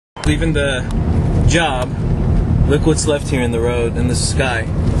Leaving the job, look what's left here in the road, in the sky.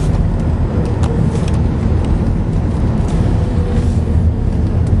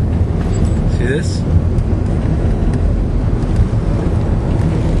 See this?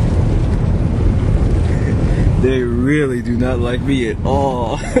 They really do not like me at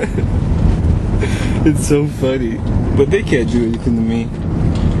all. It's so funny. But they can't do anything to me.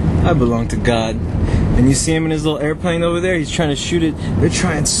 I belong to God. And you see him in his little airplane over there? He's trying to shoot it. They're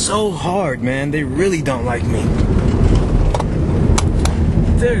trying so hard, man. They really don't like me.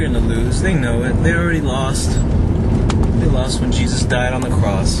 They're gonna lose. They know it. They already lost. They lost when Jesus died on the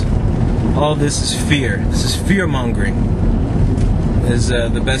cross. All this is fear. This is fear-mongering.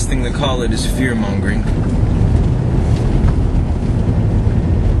 The best thing to call it is fear-mongering.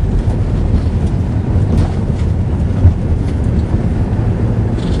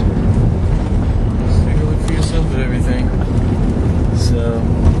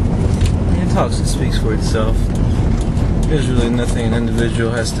 It speaks for itself. There's really nothing an individual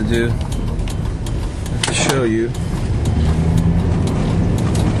has to do. I have to show you.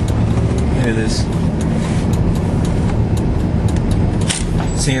 Here it is.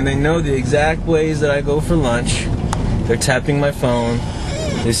 See, and they know the exact ways that I go for lunch. They're tapping my phone.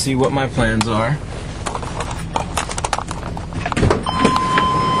 They see what my plans are.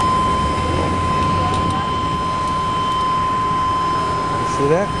 You see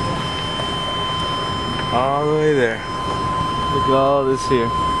that? All the way there. Look at all this here.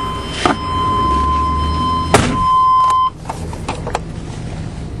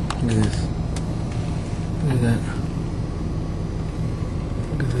 Look at this. Look at that.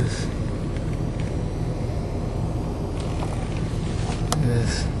 Look at this. Look at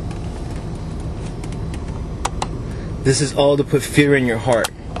this. This is all to put fear in your heart.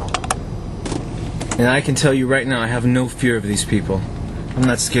 And I can tell you right now, I have no fear of these people. I'm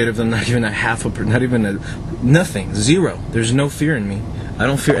not scared of them, not even not even a, nothing, zero. There's no fear in me. I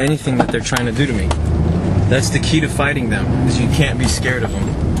don't fear anything that they're trying to do to me. That's the key to fighting them, is you can't be scared of them.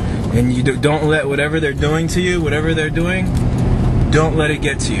 And you don't let whatever they're doing to you, whatever they're doing, don't let it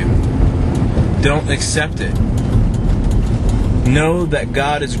get to you. Don't accept it. Know that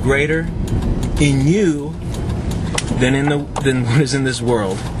God is greater in you than what is in this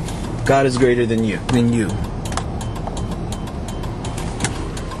world. God is greater than you.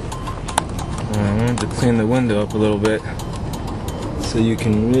 I want to clean the window up a little bit so you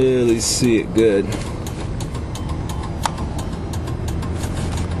can really see it good.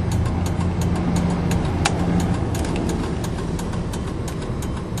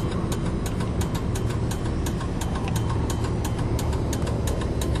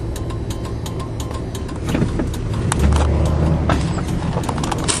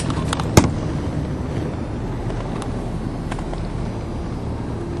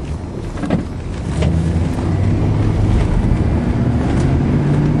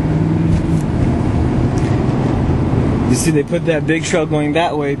 You see, they put that big truck going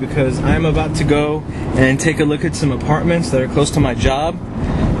that way because I'm about to go and take a look at some apartments that are close to my job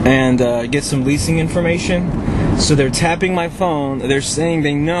and get some leasing information. So they're tapping my phone. They're saying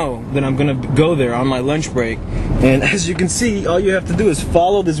they know that I'm going to go there on my lunch break. And as you can see, all you have to do is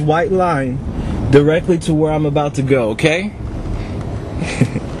follow this white line directly to where I'm about to go, okay?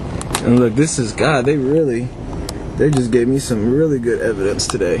 And look, this is, God, they just gave me some really good evidence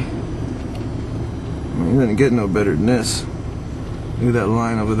today. You didn't get no better than this. Look at that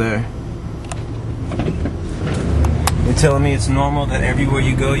line over there. They're telling me it's normal that everywhere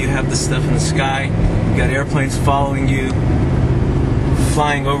you go you have this stuff in the sky. You got airplanes following you,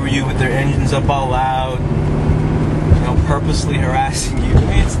 flying over you with their engines up all loud, you know, purposely harassing you. I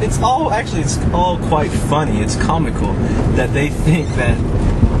mean, it's all quite funny. It's comical that they think that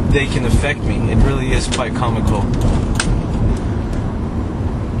they can affect me. It really is quite comical.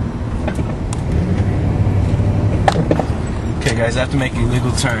 Okay guys, I have to make a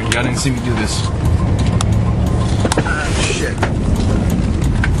legal turn. Y'all didn't see me do this. Ah, shit.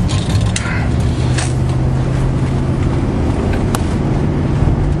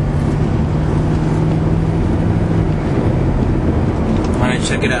 Alright,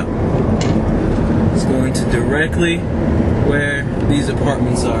 check it out. It's going to directly where these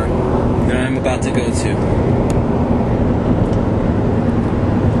apartments are that I'm about to go to.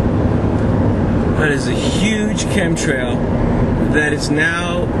 That is a huge chemtrail that is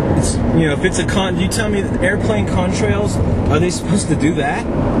now, you know, if it's a you tell me that airplane contrails, are they supposed to do that?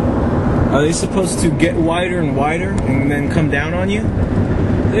 Are they supposed to get wider and wider and then come down on you?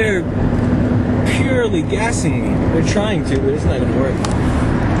 They're purely gassing me. They're trying to, but it's not going to work.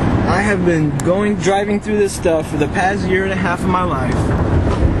 I have been driving through this stuff for the past year and a half of my life,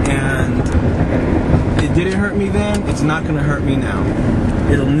 and didn't hurt me then, it's not going to hurt me now.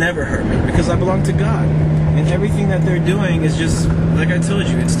 It'll never hurt me because I belong to God. And everything that they're doing is just, like I told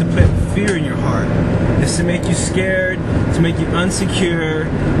you, it's to put fear in your heart. It's to make you scared, to make you insecure,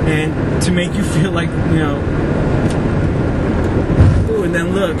 and to make you feel like, you know. Ooh, and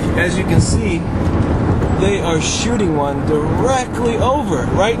then look, as you can see, they are shooting one directly over.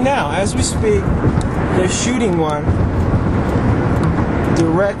 Right now, as we speak, they're shooting one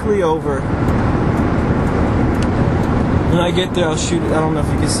directly over. When I get there, I'll shoot it. I don't know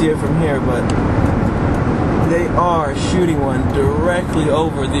if you can see it from here, but they are shooting one directly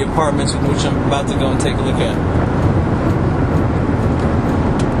over the apartments in which I'm about to go and take a look at.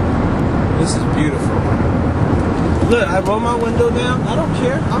 This is beautiful. Look, I roll my window down. I don't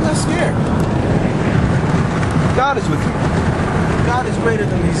care. I'm not scared. God is with me. God is greater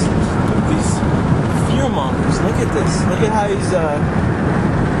than these fear mongers. Look at this. Look at how he's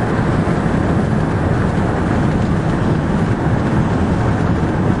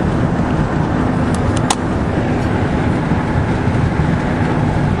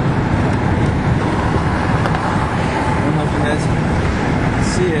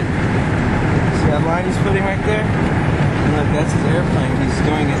he's putting right there. And look, that's his airplane. He's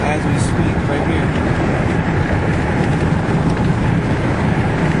doing it as we speak, right here.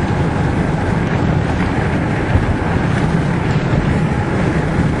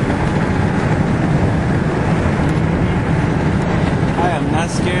 I am not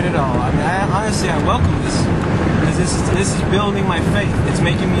scared at all. I mean, honestly, I welcome this because this is building my faith. It's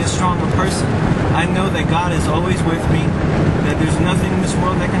making me a stronger person. I know that God is always with me. That there's nothing in this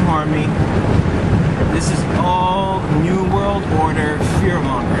world that can harm me. This is all New World Order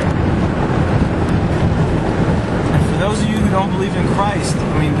fear-mongering. And for those of you who don't believe in Christ,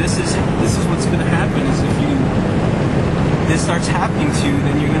 I mean, this is what's going to happen. Is if this starts happening to you,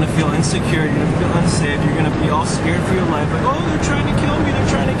 then you're going to feel insecure, you're going to feel unsafe, you're going to be all scared for your life. Like, oh, they're trying to kill me, they're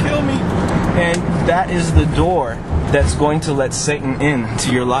trying to kill me. And that is the door that's going to let Satan in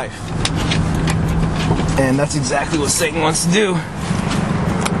to your life. And that's exactly what Satan wants to do.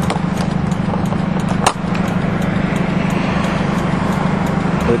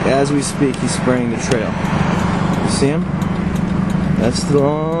 Look, as we speak, he's spraying the trail. You see him? That's the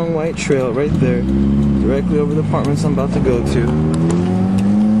long white trail right there, directly over the apartments I'm about to go to.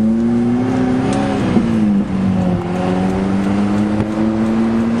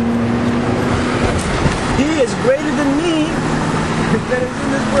 He is greater than me that is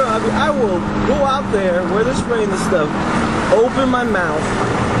in this world. I mean, I will go out there where they're spraying this stuff, open my mouth,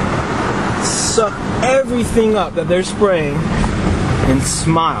 suck everything up that they're spraying, and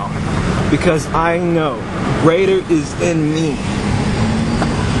smile, because I know greater is in me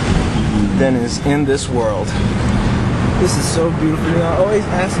than is in this world. This is so beautiful. You know, I always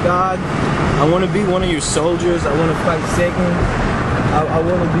ask God, I want to be one of your soldiers. I want to fight Satan. I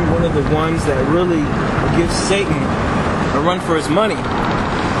want to be one of the ones that really gives Satan a run for his money.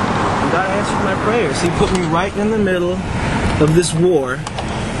 And God answered my prayers. He put me right in the middle of this war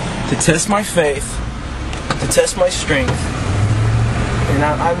to test my faith, to test my strength. And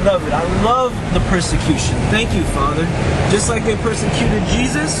I love it. I love the persecution. Thank you, Father. Just like they persecuted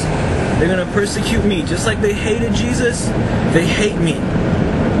Jesus, they're going to persecute me. Just like they hated Jesus, they hate me.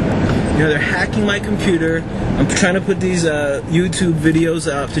 You know, they're hacking my computer. I'm trying to put these YouTube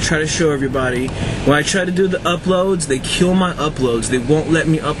videos up to try to show everybody. When I try to do the uploads, they kill my uploads. They won't let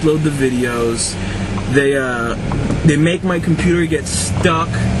me upload the videos. They make my computer get stuck.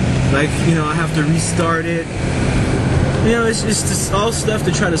 Like, you know, I have to restart it. You know, it's just all stuff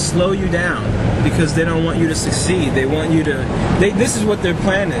to try to slow you down because they don't want you to succeed. They want you to... this is what their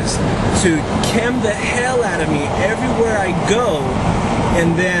plan is. To chem the hell out of me everywhere I go,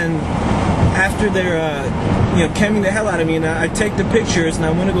 and then after they're, you know, chemming the hell out of me, and I take the pictures and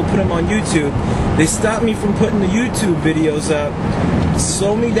I want to go put them on YouTube, they stop me from putting the YouTube videos up,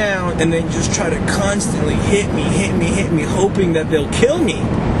 slow me down, and then just try to constantly hit me, hoping that they'll kill me.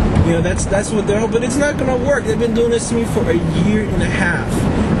 You know, that's what they're hoping. But it's not going to work. They've been doing this to me for a year and a half.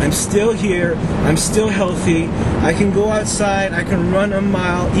 I'm still here. I'm still healthy. I can go outside. I can run a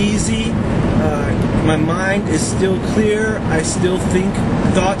mile easy. My mind is still clear. I still think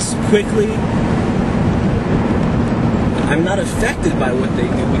thoughts quickly. I'm not affected by what they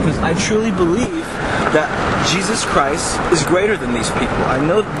do because I truly believe that Jesus Christ is greater than these people. I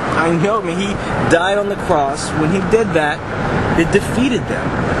know. I mean, he died on the cross. When he did that, it defeated them.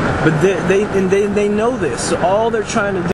 But they know this. So all they're trying to do